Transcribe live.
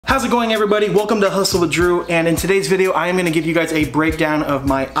How's it going, everybody? Welcome to Hustle with Drew, and in today's video I am going to give you guys a breakdown of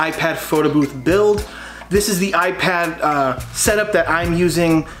my iPad photo booth build. This is the iPad setup that I'm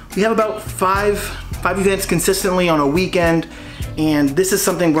using. We have about five events consistently on a weekend, and this is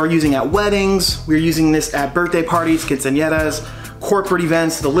something we're using at weddings, we're using this at birthday parties, quinceañeras, corporate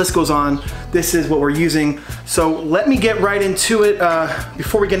events, the list goes on. This is what we're using. So let me get right into it.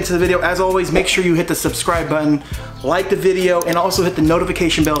 Before we get into the video, as always, make sure you hit the subscribe button, like the video, and also hit the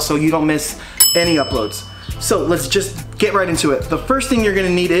notification bell so you don't miss any uploads. So let's just get right into it. The first thing you're gonna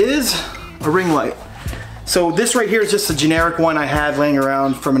need is a ring light. So this right here is just a generic one I had laying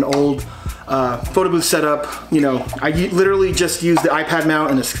around from an old photo booth setup. You know, I literally just use the iPad mount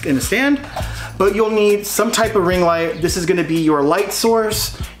in a stand, but you'll need some type of ring light. This is gonna be your light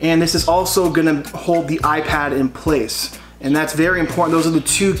source, and this is also gonna hold the iPad in place. And that's very important. Those are the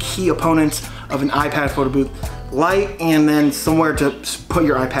two key opponents of an iPad photo booth: light and then somewhere to put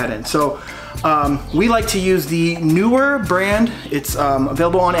your iPad in. So we like to use the Neewer brand. It's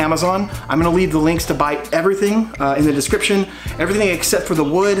available on Amazon. I'm gonna leave the links to buy everything in the description. Everything except for the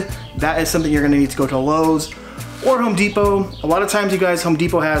wood. That is something you're gonna need to go to Lowe's or Home Depot. A lot of times, you guys, Home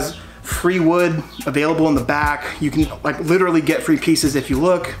Depot has free wood available in the back. You can like literally get free pieces if you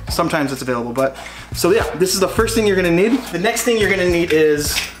look. Sometimes it's available, but so yeah, this is the first thing you're gonna need. The next thing you're gonna need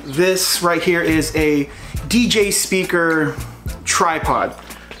is this right here is a DJ speaker tripod.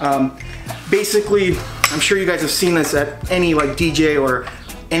 Basically, I'm sure you guys have seen this at any like DJ or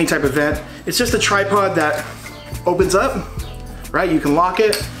any type of event. It's just a tripod that opens up, right? You can lock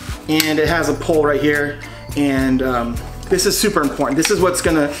it, and it has a pole right here. And this is super important. This is what's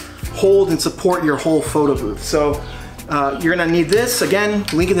gonna hold and support your whole photo booth. So you're gonna need this, again,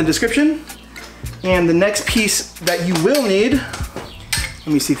 link in the description. And the next piece that you will need, let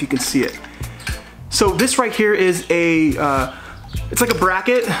me see if you can see it. So this right here is a, it's like a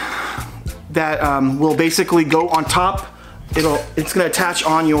bracket that will basically go on top. It's gonna attach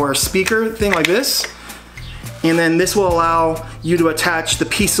on your speaker thing like this. And then this will allow you to attach the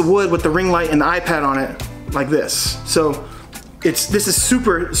piece of wood with the ring light and the iPad on it like this. So this is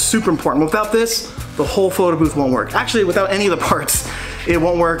super, super important. Without this, the whole photo booth won't work. Actually, without any of the parts, it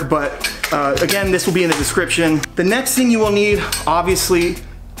won't work, but again, this will be in the description. The next thing you will need, obviously,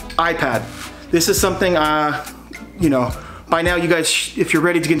 iPad. This is something, you know, by now you guys, if you're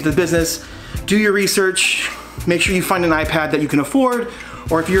ready to get into the business, do your research, make sure you find an iPad that you can afford,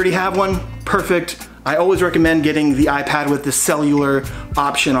 or if you already have one, perfect. I always recommend getting the iPad with the cellular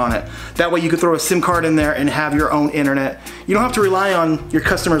option on it. That way you can throw a SIM card in there and have your own internet. You don't have to rely on your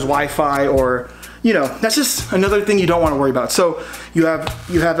customer's Wi-Fi, or, you know, that's just another thing you don't want to worry about. So you have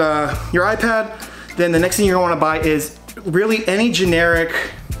your iPad. Then the next thing you're gonna want to buy is really any generic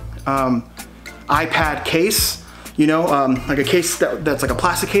iPad case. You know, like a case that's like a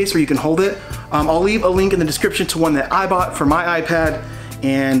plastic case where you can hold it. I'll leave a link in the description to one that I bought for my iPad,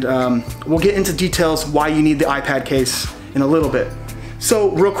 and we'll get into details why you need the iPad case in a little bit.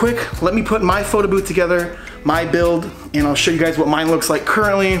 So real quick, let me put my photo booth together, my build, and I'll show you guys what mine looks like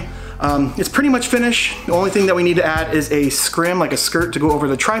currently. It's pretty much finished. The only thing that we need to add is a scrim, like a skirt, to go over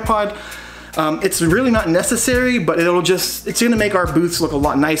the tripod. It's really not necessary, but it's gonna make our booths look a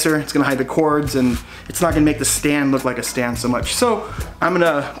lot nicer. It's gonna hide the cords, and it's not gonna make the stand look like a stand so much. So I'm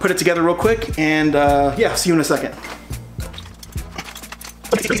gonna put it together real quick, and yeah, see you in a second.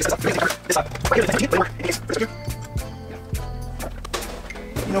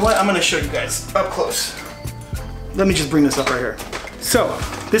 You know what, I'm gonna show you guys up close. Let me just bring this up right here. So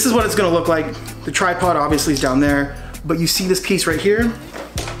this is what it's gonna look like. The tripod obviously is down there, but you see this piece right here?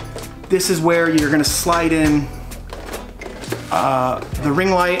 This is where you're gonna slide in the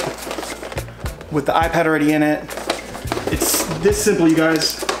ring light with the iPad already in it. It's this simple, you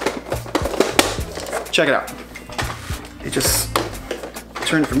guys. Check it out. It just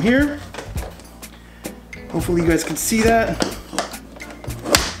turn it from here. Hopefully you guys can see that.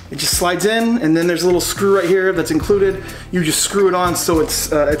 It just slides in, and then there's a little screw right here that's included. You just screw it on so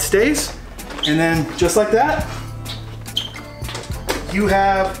it stays. And then just like that, you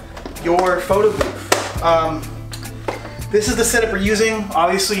have your photo booth. This is the setup we're using.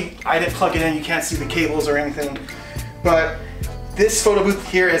 Obviously, I didn't plug it in. You can't see the cables or anything. But this photo booth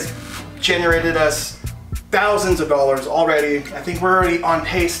here has generated us thousands of dollars already. I think we're already on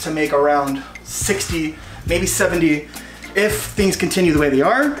pace to make around 60, maybe 70, if things continue the way they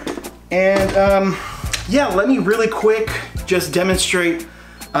are. And yeah, let me really quick just demonstrate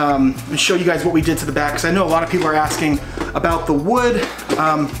and show you guys what we did to the back, because I know a lot of people are asking about the wood.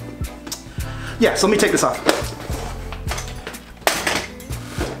 Yeah, so let me take this off.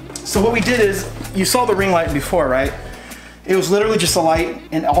 So what we did is, you saw the ring light before, right? It was literally just a light,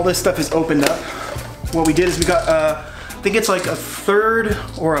 and all this stuff is opened up. What we did is we got, I think it's like a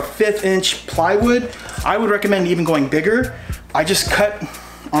 1/3 or a 1/5 inch plywood. I would recommend even going bigger. I just cut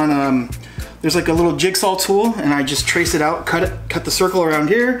on, there's like a little jigsaw tool, and I just trace it out, cut the circle around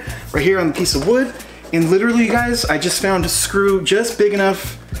here, right here on the piece of wood. And literally, you guys, I just found a screw just big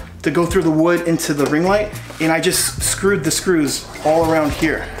enough to go through the wood into the ring light, and I just screwed the screws all around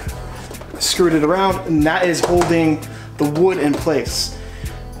here. Screwed it around, and that is holding the wood in place.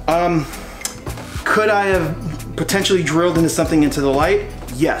 Could I have potentially drilled into something into the light?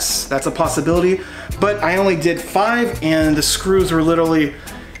 Yes, that's a possibility, but I only did 5, and the screws were literally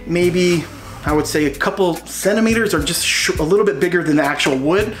maybe, I would say, a couple centimeters, or just a little bit bigger than the actual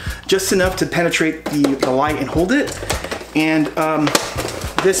wood, just enough to penetrate the light and hold it. And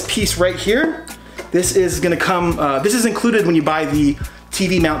this piece right here, this is gonna come, this is included when you buy the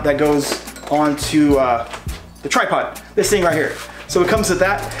TV mount that goes onto the tripod, this thing right here. So it comes with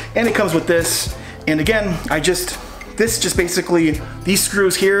that, and it comes with this. And again, this just basically, these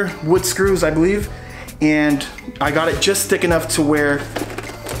screws here, wood screws, I believe, and I got it just thick enough to where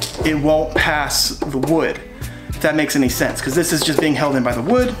it won't pass the wood, if that makes any sense, because this is just being held in by the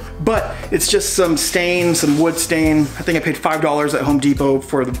wood, but it's just some stain, some wood stain. I think I paid $5 at Home Depot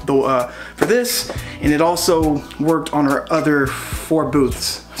for for this, and it also worked on our other 4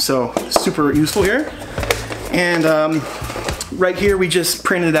 booths, so super useful here. And right here, we just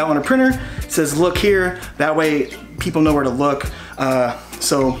printed it out on a printer. It says look here, that way people know where to look.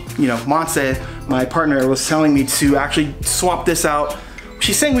 So, you know, Montse, my partner, was telling me to actually swap this out.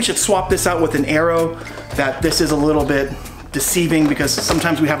 She's saying we should swap this out with an arrow, that this is a little bit deceiving because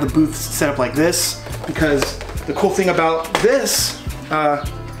sometimes we have the booth set up like this, because the cool thing about this,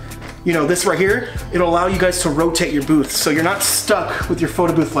 you know, this right here, it'll allow you guys to rotate your booth. So you're not stuck with your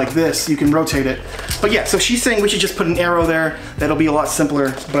photo booth like this, you can rotate it. But yeah, so she's saying we should just put an arrow there. That'll be a lot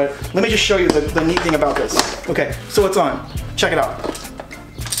simpler. But let me just show you the neat thing about this. Okay, so it's on, check it out.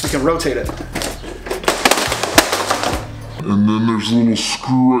 You can rotate it. And then there's a little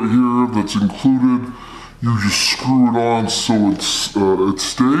screw right here that's included. You just screw it on so it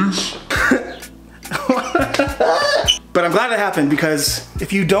stays. But I'm glad it happened, because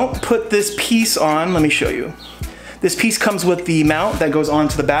if you don't put this piece on, let me show you. This piece comes with the mount that goes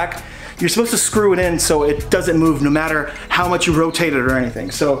onto the back. You're supposed to screw it in so it doesn't move no matter how much you rotate it or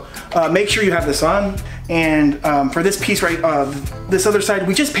anything. So make sure you have this on. And for this piece right, this other side,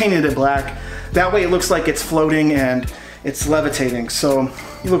 we just painted it black. That way it looks like it's floating and it's levitating. So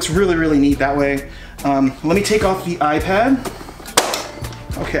it looks really, really neat that way. Let me take off the iPad.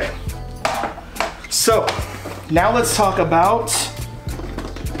 Okay. So now let's talk about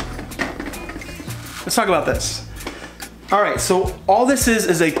this. All right, so all this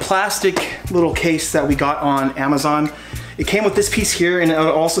is a plastic little case that we got on Amazon. It came with this piece here, and it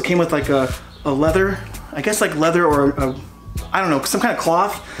also came with like a leather, I guess like leather or I don't know, some kind of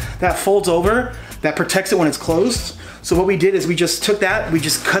cloth that folds over that protects it when it's closed. So what we did is we just took that, we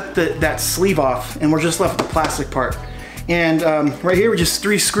just cut that sleeve off, and we're just left with the plastic part. And right here, we just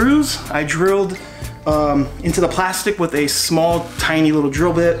 3 screws. I drilled into the plastic with a small, tiny little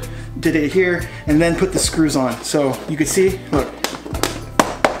drill bit, did it here, and then put the screws on. So you can see, look,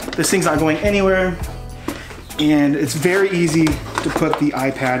 this thing's not going anywhere, and it's very easy to put the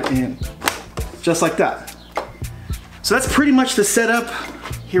iPad in, just like that. So that's pretty much the setup.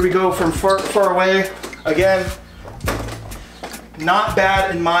 Here we go from far away. Again, not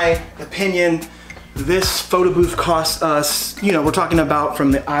bad in my opinion. This photo booth cost us, you know, we're talking about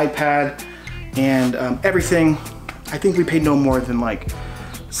from the iPad and everything, I think we paid no more than like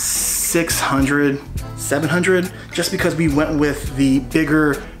 $600, $700, just because we went with the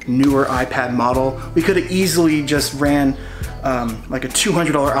bigger, newer iPad model. We could have easily just ran like a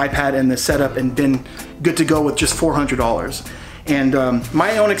 $200 iPad in the setup and been good to go with just $400. And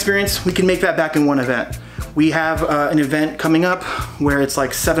my own experience, we can make that back in one event. We have an event coming up where it's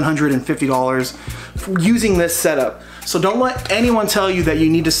like $750 for using this setup. So don't let anyone tell you that you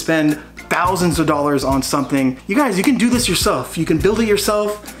need to spend thousands of dollars on something. You guys, you can do this yourself. You can build it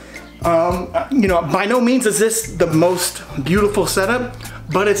yourself. You know, by no means is this the most beautiful setup,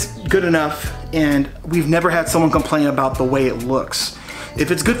 but it's good enough, and we've never had someone complain about the way it looks. If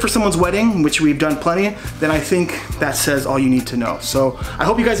it's good for someone's wedding, which we've done plenty, then I think that says all you need to know. So I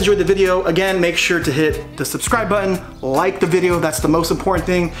hope you guys enjoyed the video. Again, make sure to hit the subscribe button, like the video, that's the most important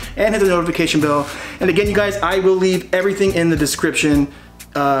thing, and hit the notification bell. And again, you guys, I will leave everything in the description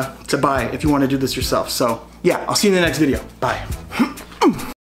to buy if you want to do this yourself. So yeah, I'll see you in the next video. Bye.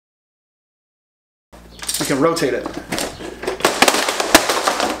 I can rotate it.